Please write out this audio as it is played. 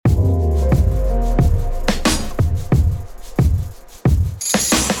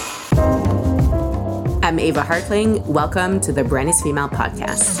I'm Ava Hartling. Welcome to the Brand is Female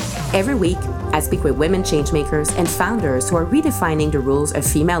podcast. Every week, I speak with women changemakers and founders who are redefining the rules of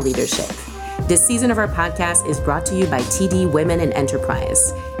female leadership. This season of our podcast is brought to you by TD Women in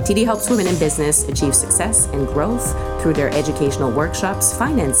Enterprise. TD helps women in business achieve success and growth through their educational workshops,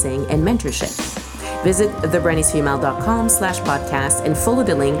 financing, and mentorship. Visit thebrandisfemale.com/podcast and follow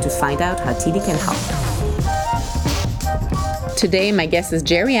the link to find out how TD can help. Today, my guest is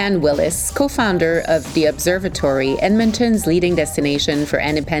Jeri Willis, co-founder of the Observatory, Edmonton's leading destination for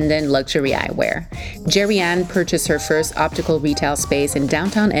independent luxury eyewear. Jeri purchased her first optical retail space in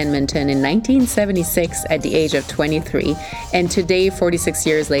downtown Edmonton in 1976 at the age of 23, and today, 46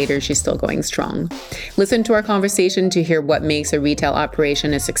 years later, she's still going strong. Listen to our conversation to hear what makes a retail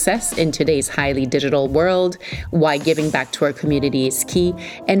operation a success in today's highly digital world, why giving back to our community is key,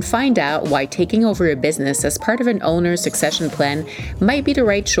 and find out why taking over a business as part of an owner's succession plan might be the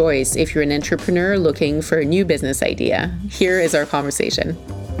right choice if you're an entrepreneur looking for a new business idea. Here is our conversation.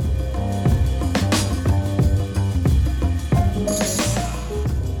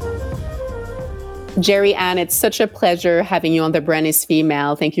 Jeri, it's such a pleasure having you on The Brand is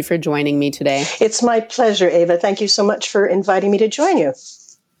Female. Thank you for joining me today. It's my pleasure, Ava. Thank you so much for inviting me to join you.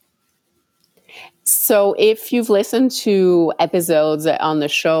 So if you've listened to episodes on the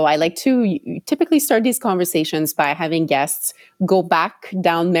show, I like to typically start these conversations by having guests go back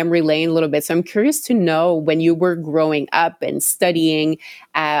down memory lane a little bit. So I'm curious to know, when you were growing up and studying,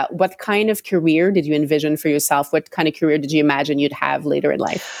 what kind of career did you envision for yourself? What kind of career did you imagine you'd have later in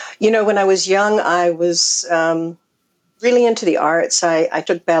life? You know, when I was young, I was really into the arts. I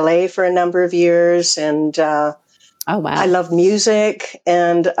took ballet for a number of years, and Oh, wow. I loved music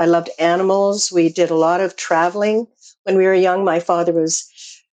and I loved animals. We did a lot of traveling when we were young. My father was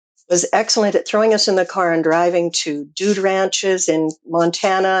excellent at throwing us in the car and driving to dude ranches in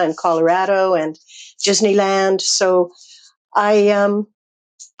Montana and Colorado and Disneyland. So I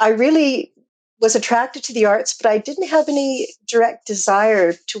really was attracted to the arts, but I didn't have any direct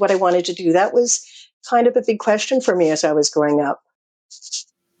desire to what I wanted to do. That was kind of a big question for me as I was growing up.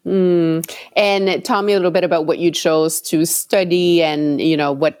 And tell me a little bit about what you chose to study, and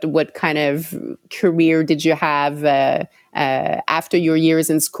what kind of career did you have after your years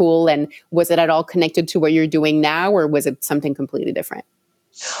in school, and was it at all connected to what you're doing now, or was it something completely different?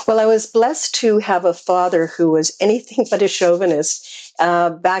 Well, I was blessed to have a father who was anything but a chauvinist.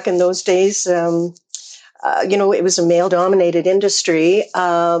 Back in those days, it was a male-dominated industry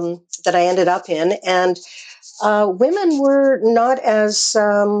that I ended up in, and women were not as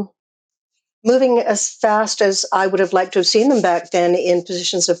moving as fast as I would have liked to have seen them back then in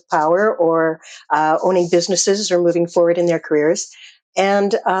positions of power, or owning businesses, or moving forward in their careers.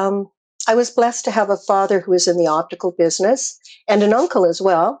 And I was blessed to have a father who was in the optical business, and an uncle as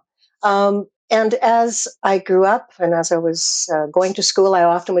well. And as I grew up and as I was going to school, I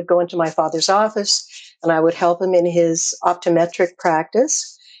often would go into my father's office and I would help him in his optometric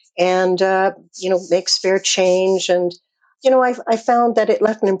practice, and make spare change. And I found that it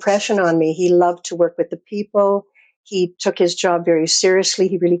left an impression on me. He loved to work with the people. He took his job very seriously.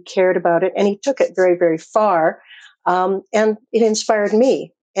 He really cared about it, and he took it very, very far. And it inspired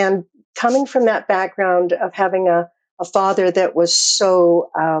me. And coming from that background of having a father that was so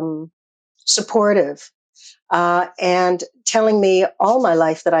supportive, and telling me all my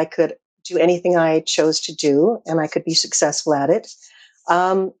life that I could do anything I chose to do and I could be successful at it,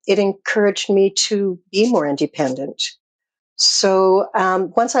 it encouraged me to be more independent. So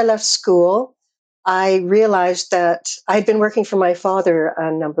once I left school, I realized that I'd been working for my father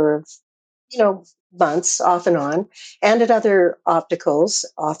a number of, months off and on, and at other opticals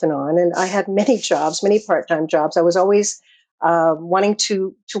off and on. And I had many jobs, many part-time jobs. I was always wanting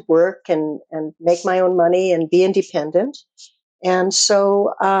to work and make my own money and be independent. And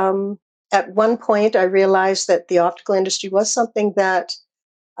so at one point, I realized that the optical industry was something that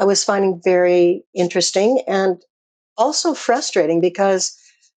I was finding very interesting and also frustrating, because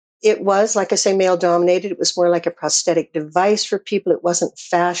it was, like I say, male dominated. It was more like a prosthetic device for people. It wasn't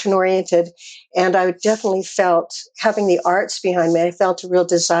fashion oriented. And I definitely felt, having the arts behind me, I felt a real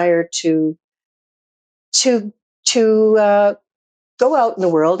desire to go out in the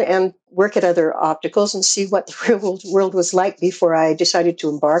world and work at other opticals and see what the real world was like before I decided to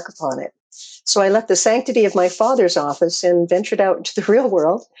embark upon it. So I left the sanctity of my father's office and ventured out into the real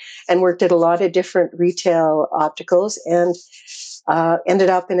world and worked at a lot of different retail opticals, and ended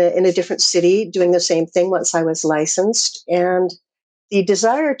up in a different city doing the same thing once I was licensed. And the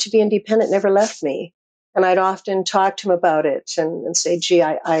desire to be independent never left me. And I'd often talk to him about it and say, gee,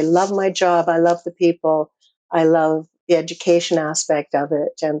 I love my job. I love the people. I love the education aspect of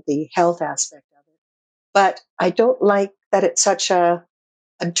it and the health aspect of it. but I don't like that it's such a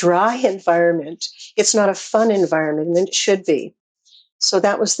dry environment. It's not a fun environment, and it should be. So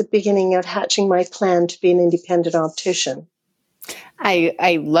that was the beginning of hatching my plan to be an independent optician.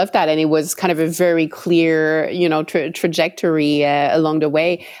 I love that, and it was kind of a very clear, trajectory along the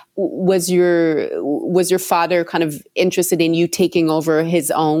way. Was your father kind of interested in you taking over his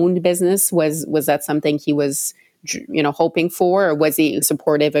own business? Was that something he was, hoping for, or was he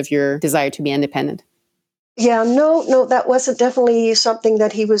supportive of your desire to be independent? Yeah, no, that wasn't definitely something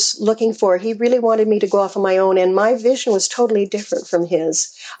that he was looking for. He really wanted me to go off on my own, and my vision was totally different from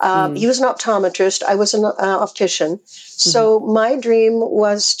his. He Mm. was an optometrist, I was an optician. Hmm. So my dream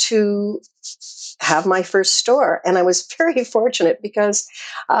was to have my first store. And I was very fortunate because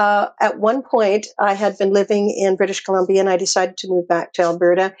at one point I had been living in British Columbia and I decided to move back to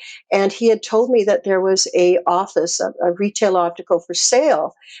Alberta. And he had told me that there was a office, a retail optical for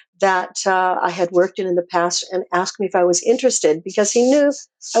sale that I had worked in the past, and asked me if I was interested because he knew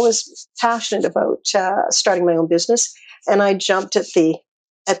I was passionate about starting my own business. And I jumped at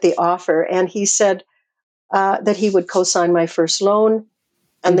the offer. And he said that he would co-sign my first loan,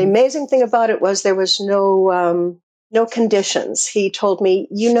 and the Hmm. amazing thing about it was there was no conditions. He told me,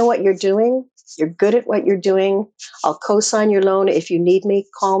 "You know what you're doing. You're good at what you're doing. I'll co-sign your loan. If you need me,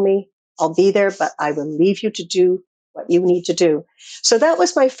 call me. I'll be there, but I will leave you to do what you need to do." So that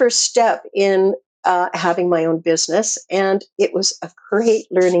was my first step in having my own business, and it was a great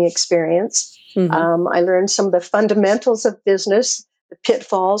learning experience. Hmm. I learned some of the fundamentals of business, the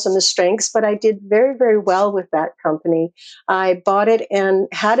pitfalls and the strengths, but I did very, very well with that company. I bought it and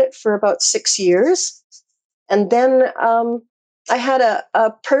had it for about 6 years. And then I had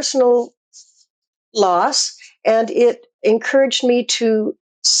a personal loss, and it encouraged me to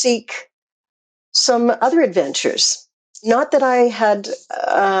seek some other adventures. Not that I had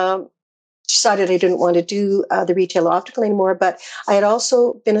decided I didn't want to do the retail optical anymore, but I had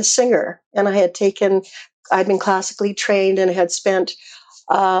also been a singer, and I'd been classically trained and had spent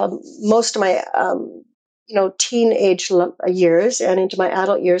most of my teenage years and into my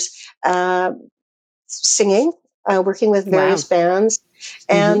adult years uh, singing, working with various Wow. bands.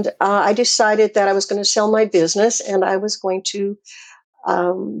 Hmm. And I decided that I was going to sell my business, and I was going to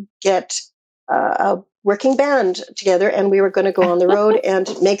get a working band together, and we were going to go on the road and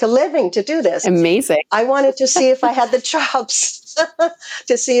make a living to do this. Amazing. I wanted to see if I had the chops,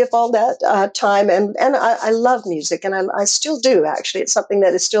 to see if all that time, and I love music, and I still do. Actually, it's something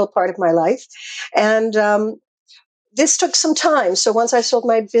that is still part of my life, and this took some time. So once I sold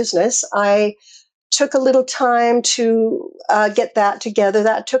my business, I took a little time to get that together.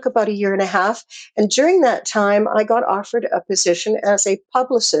 That took about a year and a half, and during that time, I got offered a position as a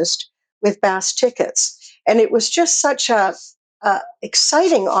publicist with Bass Tickets, and it was just such a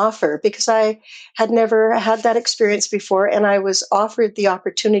exciting offer because I had never had that experience before, and I was offered the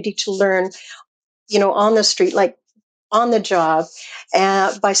opportunity to learn, on the street, like on the job,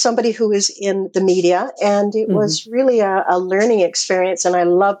 by somebody who is in the media. And it Hmm. was really a learning experience, and I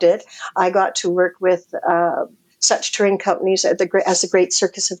loved it. I got to work with such touring companies as the Great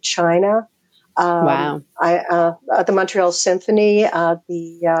Circus of China, Wow. the Montreal Symphony,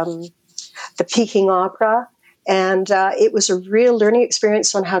 the Peking Opera. And it was a real learning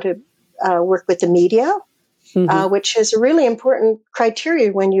experience on how to work with the media, Hmm. which is a really important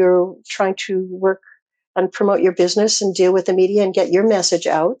criteria when you're trying to work and promote your business and deal with the media and get your message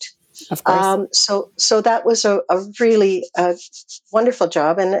out. Of course. So that was a really wonderful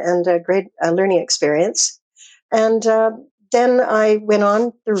job, and a great learning experience. And then I went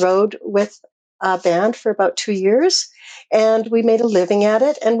on the road with a band for about 2 years, and we made a living at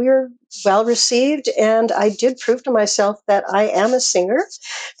it, and we were well received. And I did prove to myself that I am a singer,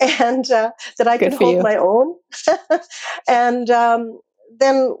 and that I can Good for hold you. my own. And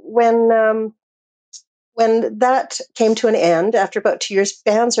then when that came to an end after about 2 years,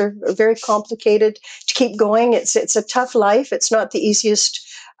 bands are very complicated to keep going. It's a tough life. It's not the easiest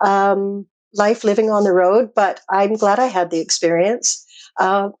life living on the road, but I'm glad I had the experience.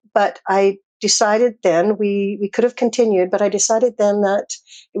 But I decided then we could have continued, but I decided then that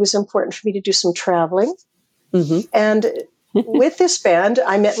it was important for me to do some traveling. Hmm. And with this band,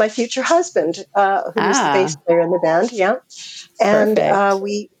 I met my future husband, who was the bass Ah, player in the band. Yeah, and perfect.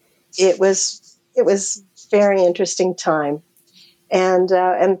 we it was very interesting time, and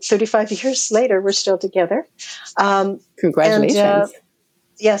 35 years later we're still together, um, and Congratulations.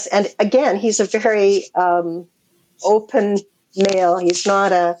 yes, and again he's a very open male. He's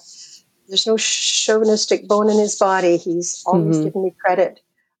not a There's no chauvinistic bone in his body. He's always Hmm. given me credit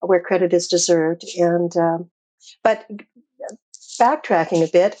where credit is deserved, and but backtracking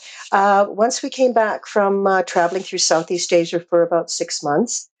a bit, once we came back from traveling through Southeast Asia for about 6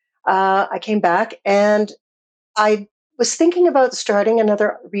 months, I came back and I was thinking about starting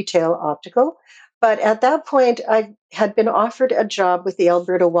another retail optical. But at that point, I had been offered a job with the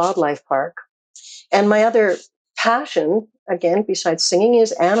Alberta Wildlife Park. And my other passion, again, besides singing,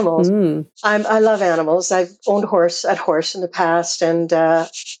 is animals. Mm. I love animals. I've owned horse in the past. And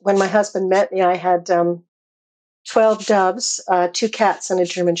when my husband met me, I had 12 doves, two cats, and a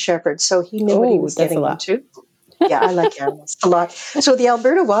German Shepherd. So he knew what he Oh, was that's a getting lot. into. Yeah, I like animals a lot. So the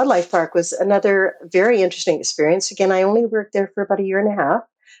Alberta Wildlife Park was another very interesting experience. Again, I only worked there for about a year and a half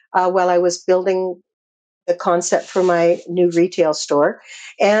while I was building the concept for my new retail store.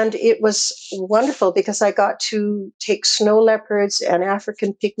 And it was wonderful because I got to take snow leopards and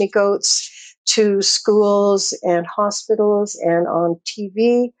African pygmy goats to schools and hospitals and on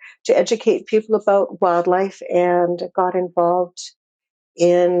TV to educate people about wildlife, and got involved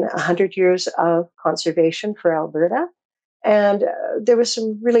in 100 years of conservation for Alberta. And there was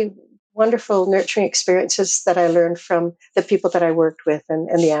some really wonderful, nurturing experiences that I learned from the people that I worked with and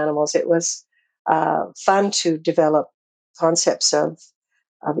the animals. It was fun to develop concepts of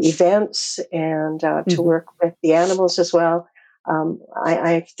events and to Mhm. work with the animals as well.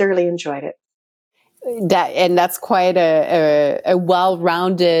 I thoroughly enjoyed it. That's quite a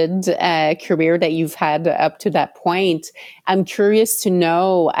well-rounded career that you've had up to that point. I'm curious to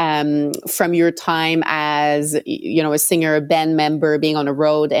know, from your time as a singer, a band member, being on the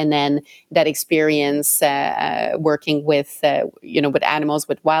road, and then that experience working with with animals,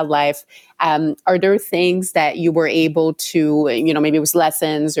 with wildlife. Are there things that you were able to, maybe it was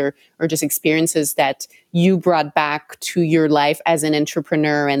lessons or just experiences that you brought back to your life as an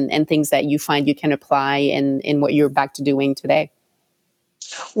entrepreneur, and things that you find you can apply in what you're back to doing today?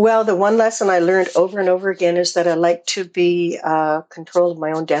 Well, the one lesson I learned over and over again is that I like to be control of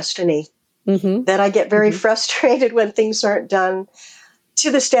my own destiny. Mm-hmm. That I get very Mm-hmm. frustrated when things aren't done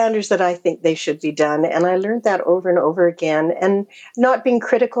to the standards that I think they should be done. And I learned that over and over again. And not being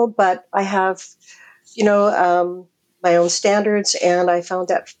critical, but I have, you know, um, my own standards, and I found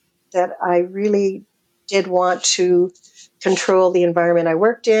that I really did want to control the environment I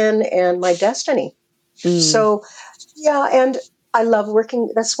worked in and my destiny. Mm. So yeah, and I love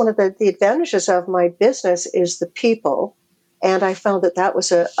working. That's one of the advantages of my business is the people, and I found that that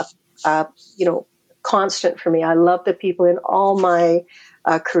was a you know constant for me. I love the people in all my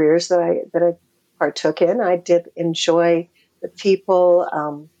careers that I partook in. I did enjoy the people,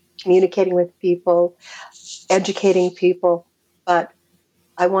 communicating with people, educating people, but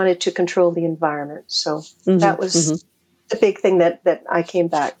I wanted to control the environment. So Mm-hmm. that was Mm-hmm. the big thing that I came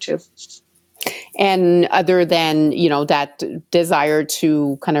back to. And other than that desire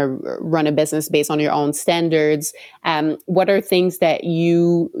to kind of run a business based on your own standards, what are things that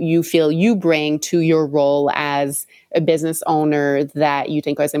you feel you bring to your role as a business owner that you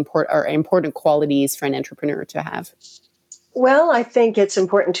think is important qualities for an entrepreneur to have? Well, I think it's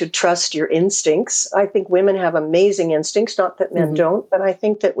important to trust your instincts. I think women have amazing instincts, not that men Mm-hmm. don't, but I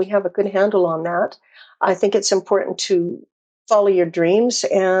think that we have a good handle on that. I think it's important to follow your dreams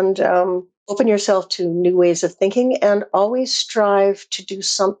and open yourself to new ways of thinking and always strive to do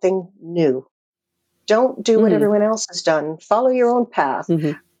something new. Don't do what Mm-hmm. everyone else has done. Follow your own path.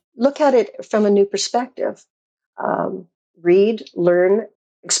 Mm-hmm. Look at it from a new perspective. Um, Read, learn,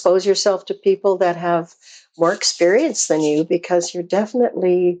 expose yourself to people that have more experience than you, because you're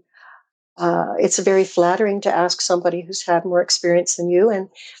definitely, it's very flattering to ask somebody who's had more experience than you. And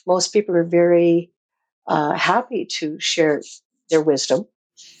most people are very happy to share their wisdom.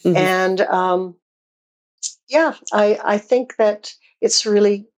 Mm-hmm. And yeah, I think that it's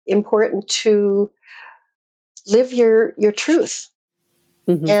really important to live your truth,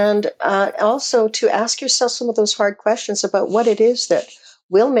 Mm-hmm. and also to ask yourself some of those hard questions about what it is that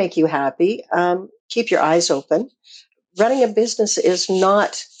will make you happy. Keep your eyes open. Running a business is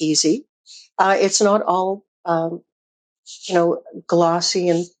not easy. It's not all glossy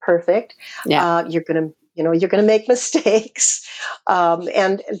and perfect. Yeah. You're gonna make mistakes,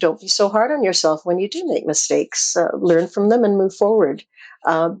 and don't be so hard on yourself when you do make mistakes. Learn from them and move forward.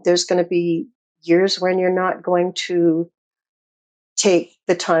 There's going to be years when you're not going to take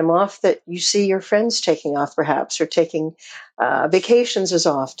the time off that you see your friends taking off, perhaps, or taking vacations as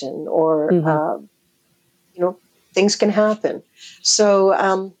often, or Mm-hmm. you know, things can happen.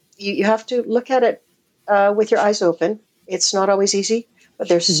 So you have to look at it with your eyes open. It's not always easy, but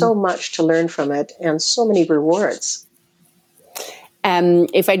there's Mm-hmm. so much to learn from it and so many rewards.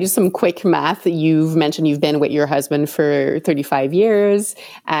 If I do some quick math, you've mentioned you've been with your husband for 35 years,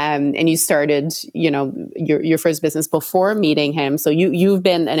 and you started, your first business before meeting him. So you've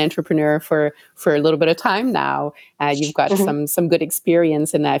been an entrepreneur for a little bit of time now. You've got Mhm. some good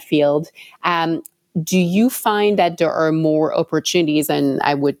experience in that field. Do you find that there are more opportunities, and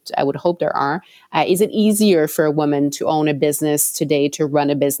I would hope there are? Is it easier for a woman to own a business today, to run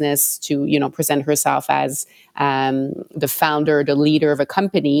a business, to present herself as the founder, the leader of a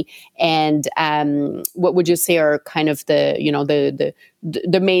company? And what would you say are kind of the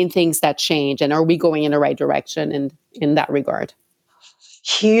main things that change? And are we going in the right direction in that regard?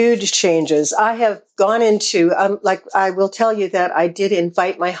 Huge changes. I have gone into, like, I will tell you that I did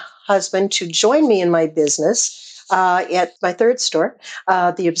invite my husband to join me in my business at my third store,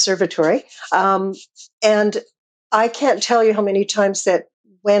 the Observatory. And I can't tell you how many times that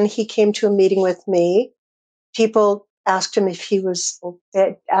when he came to a meeting with me, people asked him if he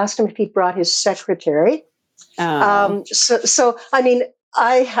brought his secretary. Oh, So I mean,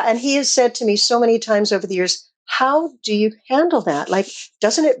 and he has said to me so many times over the years, how do you handle that? Like,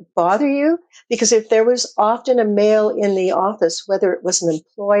 doesn't it bother you? Because if there was often a male in the office, whether it was an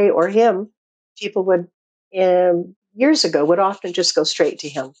employee or him, people would, years ago, would often just go straight to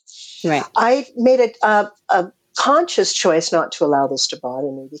him. right. I made a conscious choice not to allow this to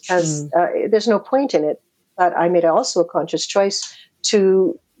bother me because Mm. there's no point in it. But I made also a conscious choice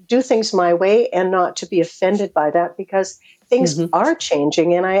to do things my way and not to be offended by that because things Hmm. are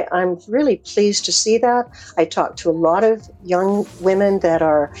changing. And I'm really pleased to see that. I talk to a lot of young women that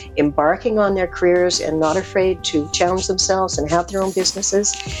are embarking on their careers and not afraid to challenge themselves and have their own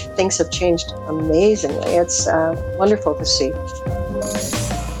businesses. Things have changed amazingly. It's wonderful to see.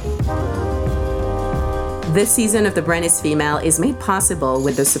 This season of The Brand is Female is made possible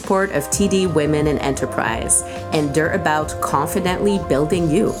with the support of TD Women in Enterprise, and they're about confidently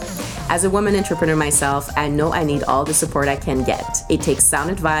building you. As a woman entrepreneur myself, I know I need all the support I can get. It takes sound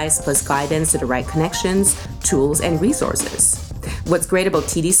advice plus guidance to the right connections, tools, and resources. What's great about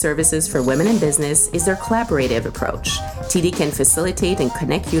TD services for women in business is their collaborative approach. TD can facilitate and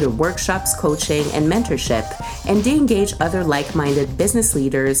connect you to workshops, coaching, and mentorship, and they engage other like-minded business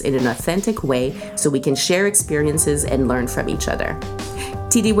leaders in an authentic way so we can share experiences and learn from each other.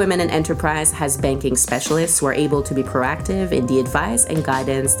 TD Women in Enterprise has banking specialists who are able to be proactive in the advice and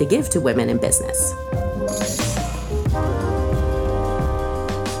guidance they give to women in business.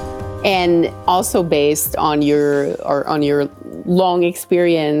 And also based on your long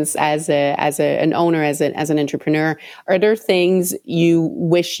experience as an owner, as an entrepreneur, are there things you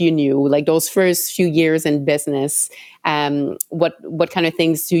wish you knew, like those first few years in business? What kind of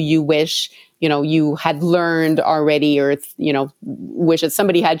things do you wish you had learned already, or wish that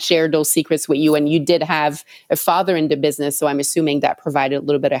somebody had shared those secrets with you? And you did have a father in the business, so I'm assuming that provided a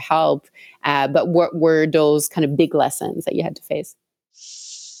little bit of help. But what were those kind of big lessons that you had to face?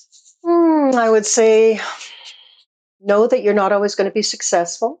 I would say know that you're not always going to be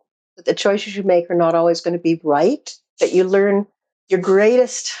successful, that the choices you make are not always going to be right, that you learn your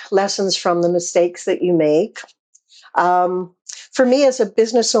greatest lessons from the mistakes that you make. Um, for me as a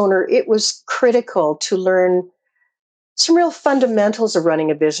business owner, it was critical to learn some real fundamentals of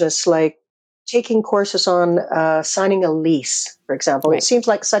running a business, like taking courses on signing a lease, for example. It Right. seems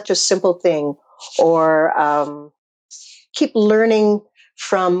like such a simple thing, or keep learning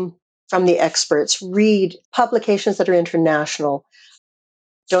from from the experts. Read publications that are international.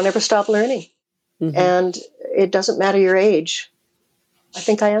 Don't ever stop learning, Hmm. and it doesn't matter your age. I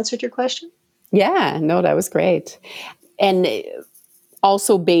think I answered your question. Yeah, no, that was great. And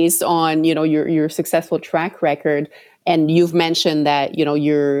also based on your successful track record, and you've mentioned that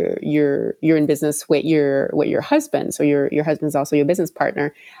you're in business with your husband, so your husband's also your business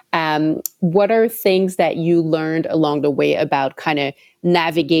partner. What are things that you learned along the way about kind of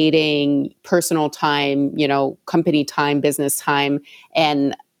navigating personal time, company time, business time,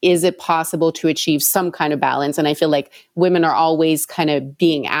 and is it possible to achieve some kind of balance? And I feel like women are always kind of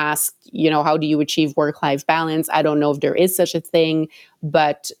being asked, how do you achieve work-life balance? I don't know if there is such a thing,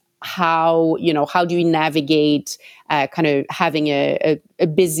 but how do you navigate kind of having a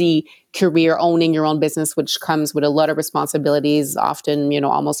busy career, owning your own business, which comes with a lot of responsibilities, often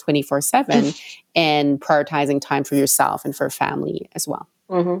almost 24/7, and prioritizing time for yourself and for family as well?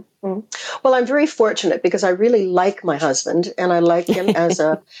 Mhm, mhm. Well, I'm very fortunate because I really like my husband, and I like him as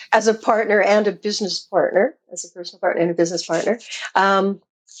a partner and a business partner, as a personal partner and a business partner. Um,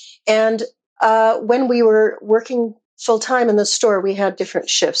 and when we were working full time in the store, we had different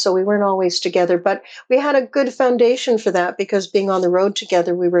shifts, so we weren't always together. But we had a good foundation for that because being on the road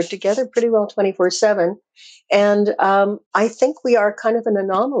together, we were together pretty well 24/7. And I think we are kind of an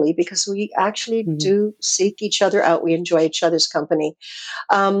anomaly because we actually Hmm. do seek each other out. We enjoy each other's company.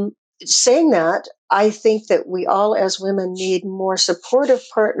 Um, Saying that, I think that we all as women need more supportive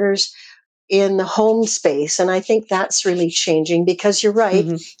partners in the home space. And I think that's really changing because you're right.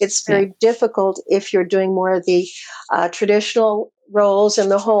 Hmm. It's Yeah. very difficult if you're doing more of the traditional roles in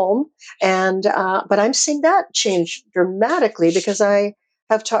the home. And, but I'm seeing that change dramatically because I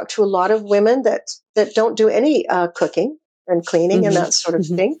have talked to a lot of women that don't do any cooking and cleaning and Hmm. that sort of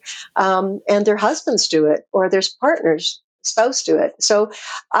Hmm. thing. And their husbands do it or their partners, spouse do it. So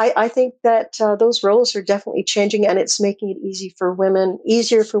I think that those roles are definitely changing, and it's making it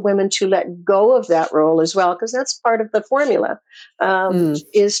easier for women to let go of that role as well, because that's part of the formula, Mm.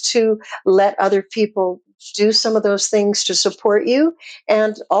 is to let other people do some of those things to support you,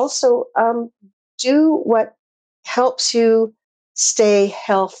 and also do what helps you stay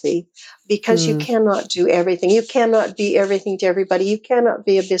healthy, because you Mm. cannot do everything. You cannot be everything to everybody. You cannot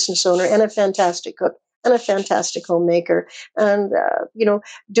be a business owner and a fantastic cook and a fantastic homemaker and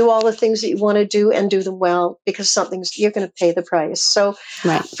do all the things that you want to do and do them well, because something's you're going to pay the price. So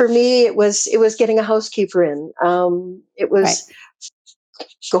Right. for me, it was getting a housekeeper in. It Right. was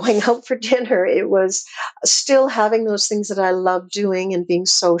going out for dinner. It was still having those things that I love doing and being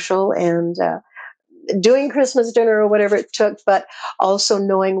social and doing Christmas dinner or whatever it took, but also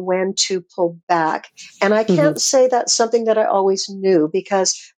knowing when to pull back. And I Hmm. can't say that's something that I always knew,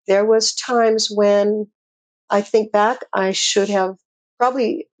 because there was times when I think back, I should have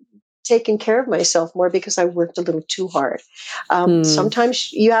probably taken care of myself more because I worked a little too hard. Mm.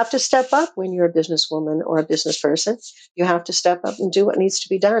 Sometimes you have to step up when you're a businesswoman or a business person. You have to step up and do what needs to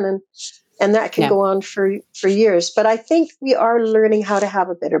be done, and that can Yeah. go on for years. But I think we are learning how to have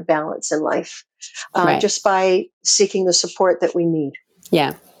a better balance in life, Right. just by seeking the support that we need.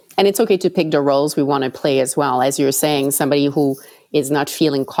 Yeah. And it's okay to pick the roles we want to play as well. As you're saying, somebody who is not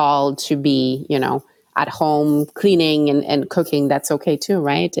feeling called to be, at home cleaning and cooking, that's okay too,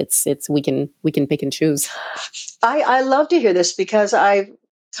 right? It's we can pick and choose. I love to hear this because I've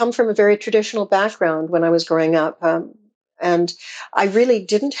come from a very traditional background when I was growing up. And I really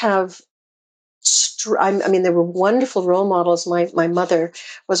didn't have I mean, there were wonderful role models. My mother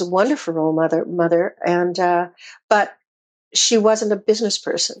was a wonderful role mother, and but she wasn't a business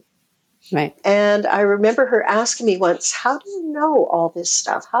person. Right. And I remember her asking me once, "How do you know all this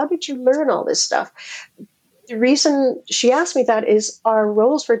stuff? How did you learn all this stuff?" The reason she asked me that is our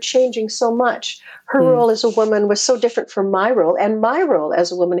roles were changing so much. Her Mm. role as a woman was so different from my role, and my role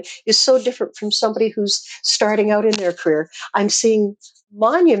as a woman is so different from somebody who's starting out in their career. I'm seeing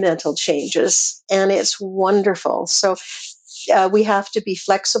monumental changes, and it's wonderful. So we have to be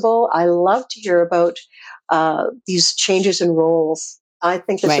flexible. I love to hear about these changes in roles. I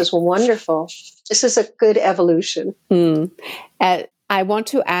think this Right. is wonderful. This is a good evolution. Mm. I want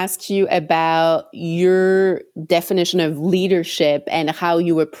to ask you about your definition of leadership and how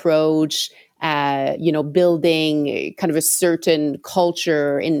you approach, building kind of a certain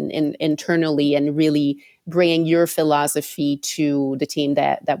culture internally and really bringing your philosophy to the team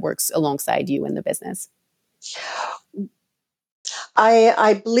that works alongside you in the business.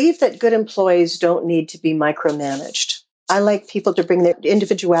 I believe that good employees don't need to be micromanaged. I like people to bring their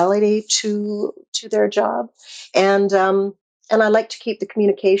individuality to their job, and and I like to keep the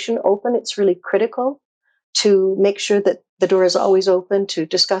communication open. It's really critical to make sure that the door is always open to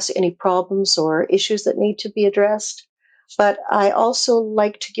discuss any problems or issues that need to be addressed. But I also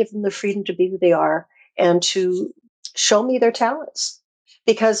like to give them the freedom to be who they are and to show me their talents.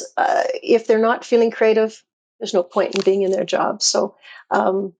 Because if they're not feeling creative, there's no point in being in their job. So,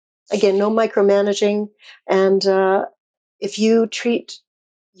 um, again, no micromanaging. And if you treat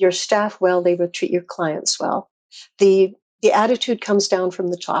your staff well, they will treat your clients well. The, the attitude comes down from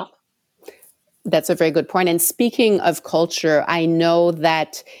the top. That's a very good point. And speaking of culture, I know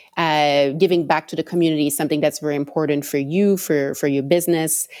that giving back to the community is something that's very important for you, for your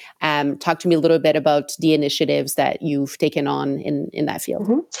business. Talk to me a little bit about the initiatives that you've taken on in that field.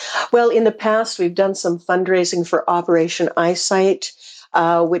 Mhm. Well, in the past, we've done some fundraising for Operation Eyesight,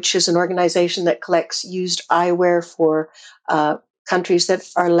 which is an organization that collects used eyewear for uh, countries that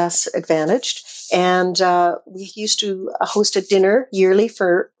are less advantaged. And we used to host a dinner yearly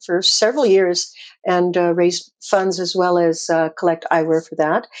for several years and raise funds as well as collect eyewear for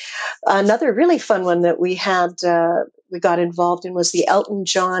that. Another really fun one that we got involved in was the Elton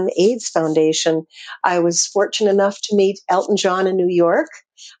John AIDS Foundation. I was fortunate enough to meet Elton John in New York.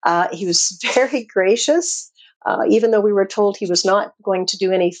 He was very gracious. Even though we were told he was not going to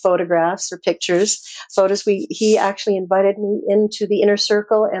do any photographs or photos, he actually invited me into the inner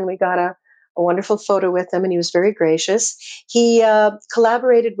circle, and we got a wonderful photo with him, and he was very gracious. He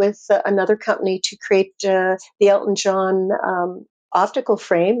collaborated with another company to create the Elton John optical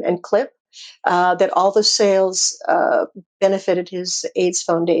frame and clip. That all the sales benefited his AIDS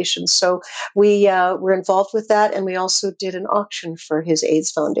Foundation. So we were involved with that, and we also did an auction for his AIDS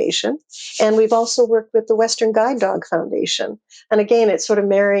Foundation. And we've also worked with the Western Guide Dog Foundation. And again, it's sort of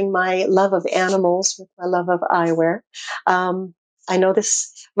marrying my love of animals with my love of eyewear. I know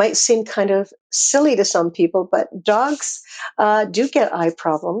this might seem kind of silly to some people, but dogs do get eye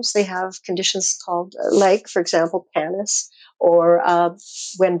problems. They have conditions called, like, for example, panis, or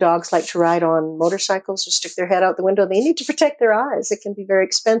when dogs like to ride on motorcycles or stick their head out the window, they need to protect their eyes. It can be very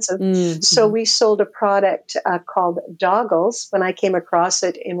expensive. So Mm-hmm. we sold a product called Doggles when I came across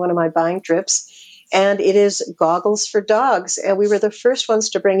it in one of my buying trips. And it is goggles for dogs. And we were the first ones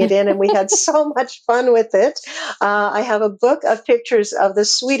to bring it in, and we had so much fun with it. I have a book of pictures of the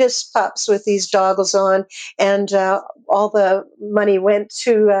sweetest pups with these goggles on, and all the money went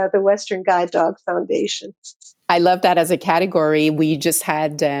to the Western Guide Dog Foundation. I love that as a category. We just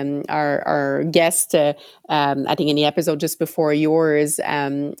had our guest, I think in the episode just before yours,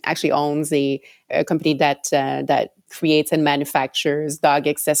 actually owns a company that creates and manufactures dog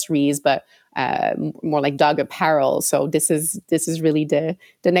accessories, but more like dog apparel. So this is really the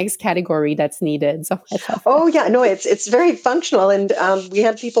next category that's needed. So I love that. Oh yeah, no, it's very functional, and we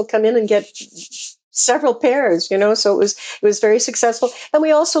had people come in and get several pairs, so it was very successful. And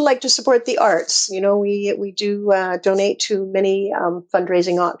we also like to support the arts. We do donate to many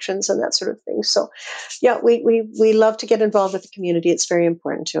fundraising auctions and that sort of thing. So yeah, we love to get involved with the community. It's very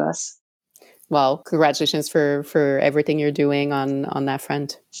important to us. Well, congratulations for everything you're doing on that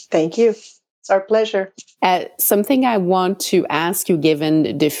front. Thank you. It's our pleasure. Something I want to ask you,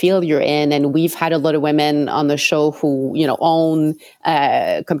 given the field you're in, and we've had a lot of women on the show who own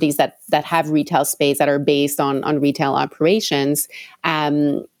companies that have retail space that are based on retail operations.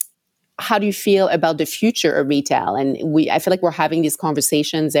 How do you feel about the future of retail? And I feel like we're having these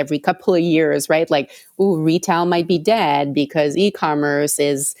conversations every couple of years, right? Like, ooh, retail might be dead because e-commerce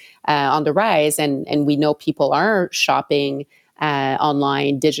is on the rise, and we know people are shopping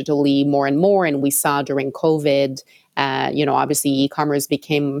online digitally more and more. And we saw during COVID, obviously e-commerce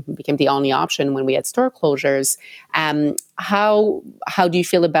became the only option when we had store closures. How do you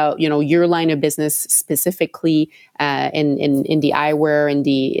feel about your line of business specifically in the eyewear,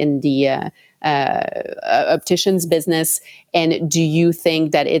 in the opticians business? And do you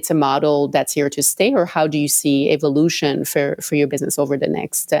think that it's a model that's here to stay, or how do you see evolution for your business over the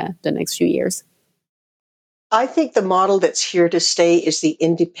next few years? I think the model that's here to stay is the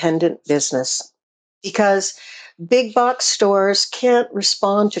independent business, because big box stores can't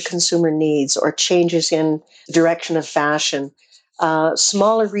respond to consumer needs or changes in the direction of fashion.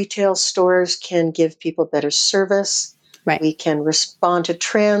 Smaller retail stores can give people better service. Right. We can respond to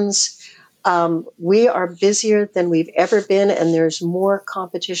trends. We are busier than we've ever been, and there's more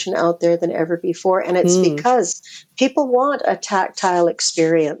competition out there than ever before. And it's Mm. because people want a tactile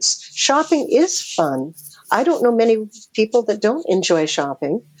experience. Shopping is fun. I don't know many people that don't enjoy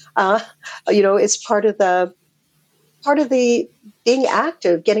shopping. Uh, it's part of the being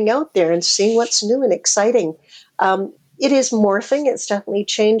active, getting out there and seeing what's new and exciting. It is morphing. It's definitely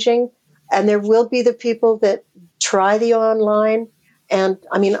changing, and there will be the people that try the online. And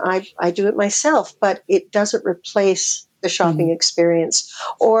I mean, I do it myself, but it doesn't replace the shopping Mhm. experience.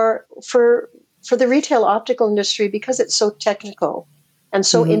 Or for the retail optical industry, because it's so technical and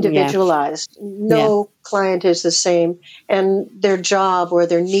so Mhm. Yeah. individualized. Yeah. No client is the same, and their job or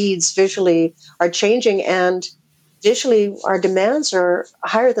their needs visually are changing. And visually, our demands are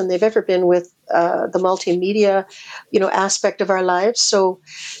higher than they've ever been with the multimedia, aspect of our lives. So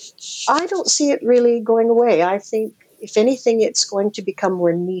I don't see it really going away. I think, if anything, it's going to become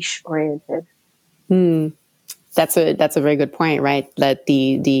more niche oriented. Hmm. That's a very good point, right? That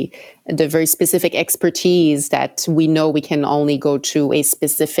the very specific expertise that we know we can only go to a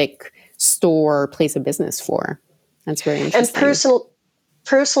specific store or place of business for. That's very And interesting.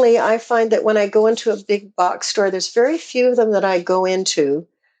 personally, I find that when I go into a big box store, there's very few of them that I go into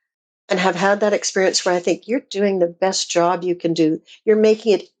and have had that experience where I think you're doing the best job you can do. You're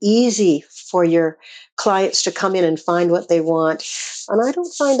making it easy for your clients to come in and find what they want. And I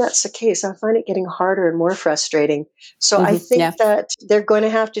don't find that's the case. I find it getting harder and more frustrating. So I think Yeah. that they're going to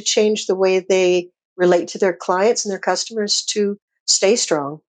have to change the way they relate to their clients and their customers to stay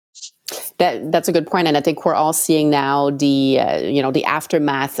strong. That's a good point, and I think we're all seeing now the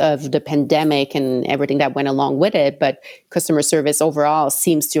aftermath of the pandemic and everything that went along with it. But customer service overall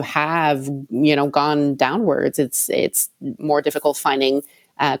seems to have gone downwards. It's more difficult finding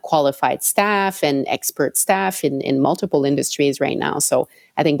qualified staff and expert staff in multiple industries right now. So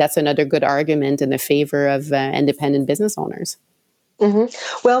I think that's another good argument in the favor of independent business owners. Hmm.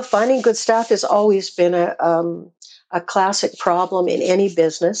 Well, finding good staff has always been a classic problem in any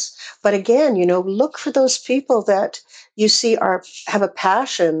business. But again, look for those people that you see have a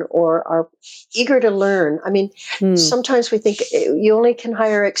passion or are eager to learn. I mean, Hmm. sometimes we think you only can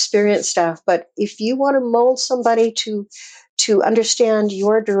hire experienced staff, but if you want to mold somebody to understand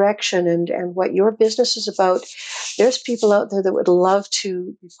your direction and what your business is about, there's people out there that would love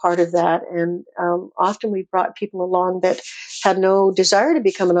to be part of that. And often we brought people along that had no desire to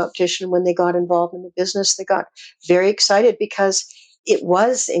become an optician. When they got involved in the business, they got very excited because it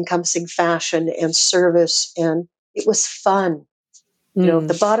was encompassing fashion and service, and it was fun. The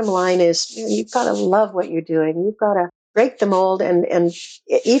Hmm. bottom line is, you've got to love what you're doing. You've got to break the mold, and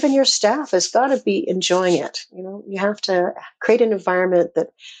even your staff has got to be enjoying it. You have to create an environment that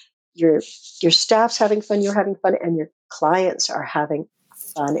your your staff's having fun, you're having fun, and your clients are having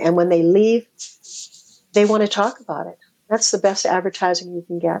fun. And when they leave, they want to talk about it. That's the best advertising you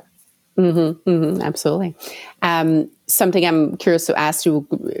can get. Absolutely. Something I'm curious to ask you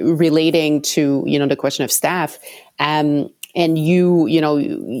relating to, the question of staff. And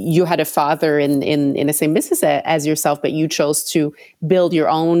you had a father in the same business as yourself, but you chose to build your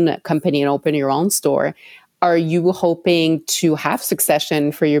own company and open your own store. Are you hoping to have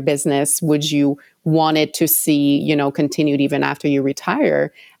succession for your business? Would you want it to see, continued even after you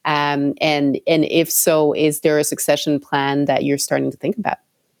retire? And if so, is there a succession plan that you're starting to think about?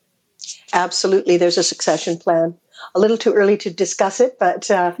 Absolutely, there's a succession plan. A little too early to discuss it, but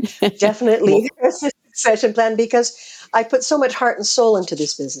Well, definitely there's a succession plan because I put so much heart and soul into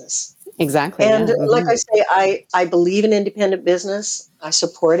this business. exactly. And Yeah. like I say, I believe in independent business. I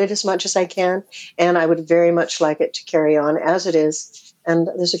support it as much as I can, and I would very much like it to carry on as it is. And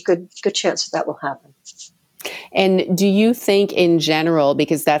there's a good chance that will happen. And do you think, in general,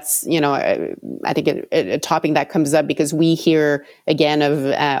 because that's I think a topic that comes up because we hear again of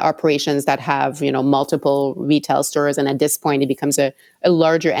operations that have multiple retail stores, and at this point it becomes a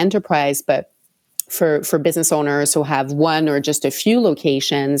larger enterprise, but for business owners who have one or just a few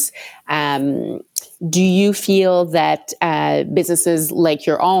locations, um, do you feel that businesses like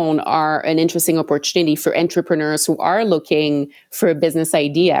your own are an interesting opportunity for entrepreneurs who are looking for a business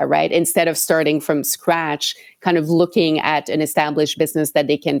idea, right? Instead of starting from scratch, kind of looking at an established business that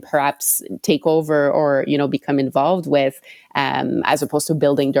they can perhaps take over or, become involved with, as opposed to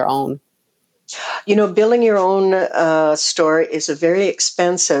building their own. Building your own store is a very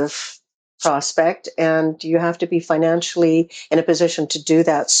expensive prospect, and you have to be financially in a position to do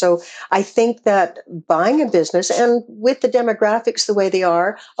that. So I think that buying a business, and with the demographics the way they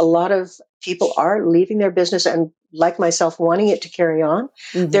are, a lot of people are leaving their business and, like myself, wanting it to carry on.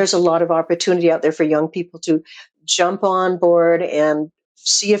 Hmm. There's a lot of opportunity out there for young people to jump on board and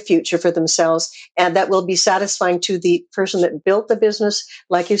see a future for themselves, and that will be satisfying to the person that built the business,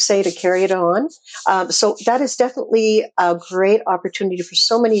 like you say, to carry it on. So that is definitely a great opportunity for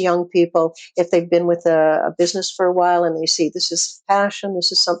so many young people if they've been with a business for a while and they see this is passion,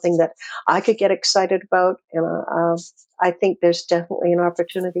 this is something that I could get excited about, and I think there's definitely an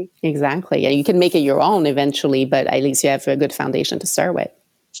opportunity. Exactly. Yeah, you can make it your own eventually, but at least you have a good foundation to start with.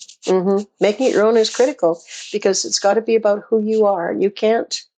 Making it your own is critical because it's got to be about who you are. You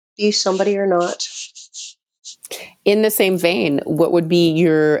can't be somebody or not. In the same vein, what would be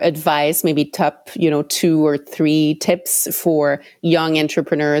your advice, maybe top, 2 or 3 tips for young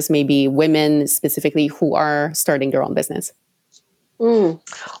entrepreneurs, maybe women specifically who are starting their own business? Mm.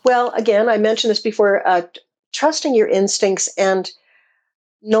 Well, again, I mentioned this before. Trusting your instincts and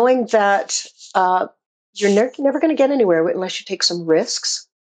knowing that you're never going to get anywhere unless you take some risks,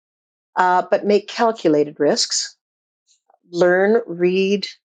 but make calculated risks. Learn, read,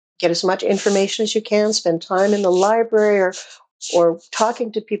 get as much information as you can. Spend time in the library or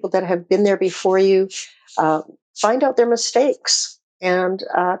talking to people that have been there before you. Uh, find out their mistakes and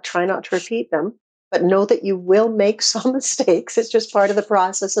try not to repeat them. But know that you will make some mistakes. It's just part of the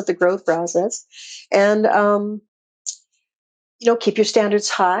process, of the growth process. And keep your standards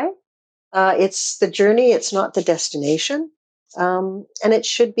high. It's the journey, it's not the destination. And it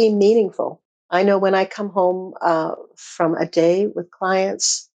should be meaningful. I know when I come home from a day with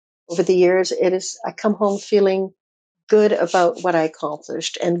clients over the years, I come home feeling good about what I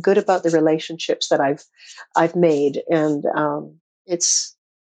accomplished and good about the relationships that I've made. And it's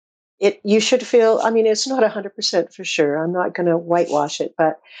You should feel, I mean, it's not 100% for sure. I'm not going to whitewash it,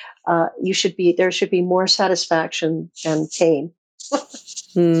 but there should be more satisfaction than pain.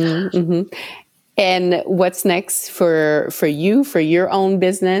 Mm-hmm. And what's next for you, for your own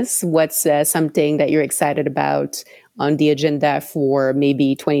business? What's something that you're excited about on the agenda for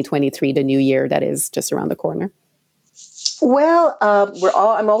maybe 2023, the new year that is just around the corner? Well,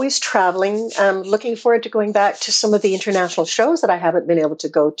 I'm always traveling. I'm looking forward to going back to some of the international shows that I haven't been able to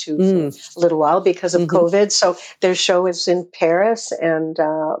go to for Mm. a little while because of Hmm. COVID. So their show is in Paris and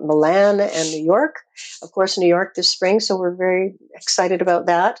Milan and New York. Of course, New York this spring. So we're very excited about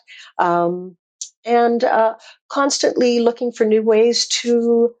that. Um, and constantly looking for new ways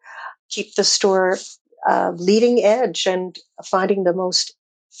to keep the store leading edge and finding the most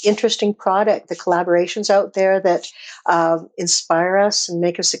interesting product, the collaborations out there that inspire us and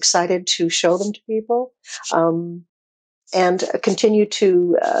make us excited to show them to people. And continue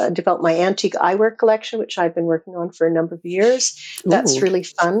to develop my antique eyewear collection, which I've been working on for a number of years. That's Ooh. really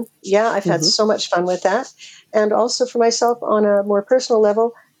fun. Yeah, I've had Hmm. so much fun with that. And also for myself on a more personal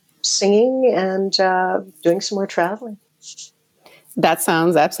level, singing and doing some more traveling. That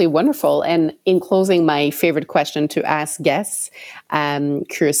sounds absolutely wonderful. And in closing, my favorite question to ask guests,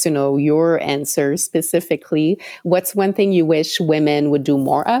 curious to know your answer specifically. What's one thing you wish women would do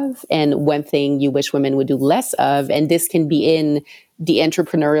more of, and one thing you wish women would do less of? And this can be in the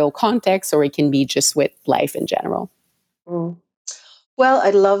entrepreneurial context, or it can be just with life in general. Mm. Well,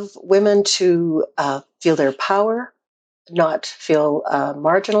 I'd love women to feel their power, not feel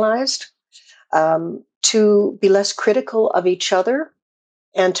marginalized, to be less critical of each other,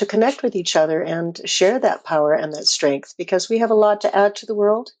 and to connect with each other and share that power and that strength because we have a lot to add to the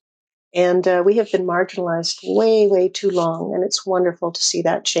world. And we have been marginalized way, way too long. And it's wonderful to see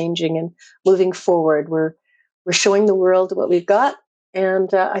that changing and moving forward. We're showing the world what we've got.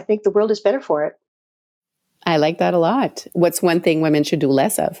 And I think the world is better for it. I like that a lot. What's one thing women should do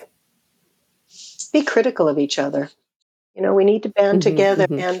less of? Be critical of each other. You know, we need to band Hmm. together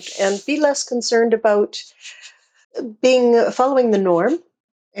Hmm. and be less concerned about being following the norm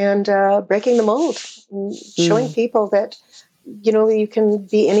and breaking the mold, and showing Mm. people that you can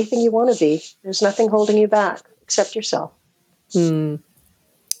be anything you want to be. There's nothing holding you back except yourself. Mm.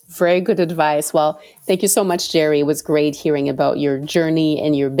 Very good advice. Well, thank you so much, Jeri. It was great hearing about your journey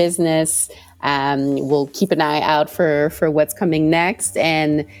and your business. We'll keep an eye out for what's coming next.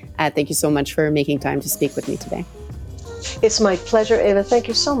 And thank you so much for making time to speak with me today. It's my pleasure, Ava. Thank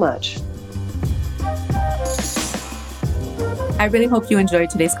you so much. I really hope you enjoyed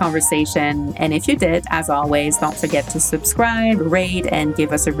today's conversation. And if you did, as always, don't forget to subscribe, rate, and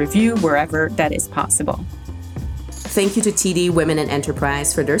give us a review wherever that is possible. Thank you to TD Women in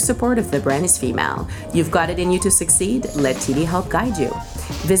Enterprise for their support of The Brand is Female. You've got it in you to succeed. Let TD help guide you.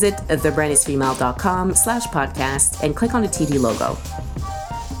 Visit thebrandisfemale.com/podcast and click on the TD logo.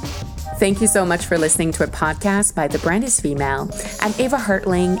 Thank you so much for listening to a podcast by The Brand is Female. I'm Ava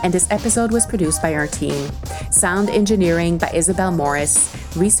Hartling, and this episode was produced by our team. Sound engineering by Isabel Morris.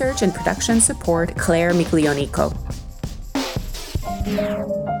 Research and production support, Claire Miglionico.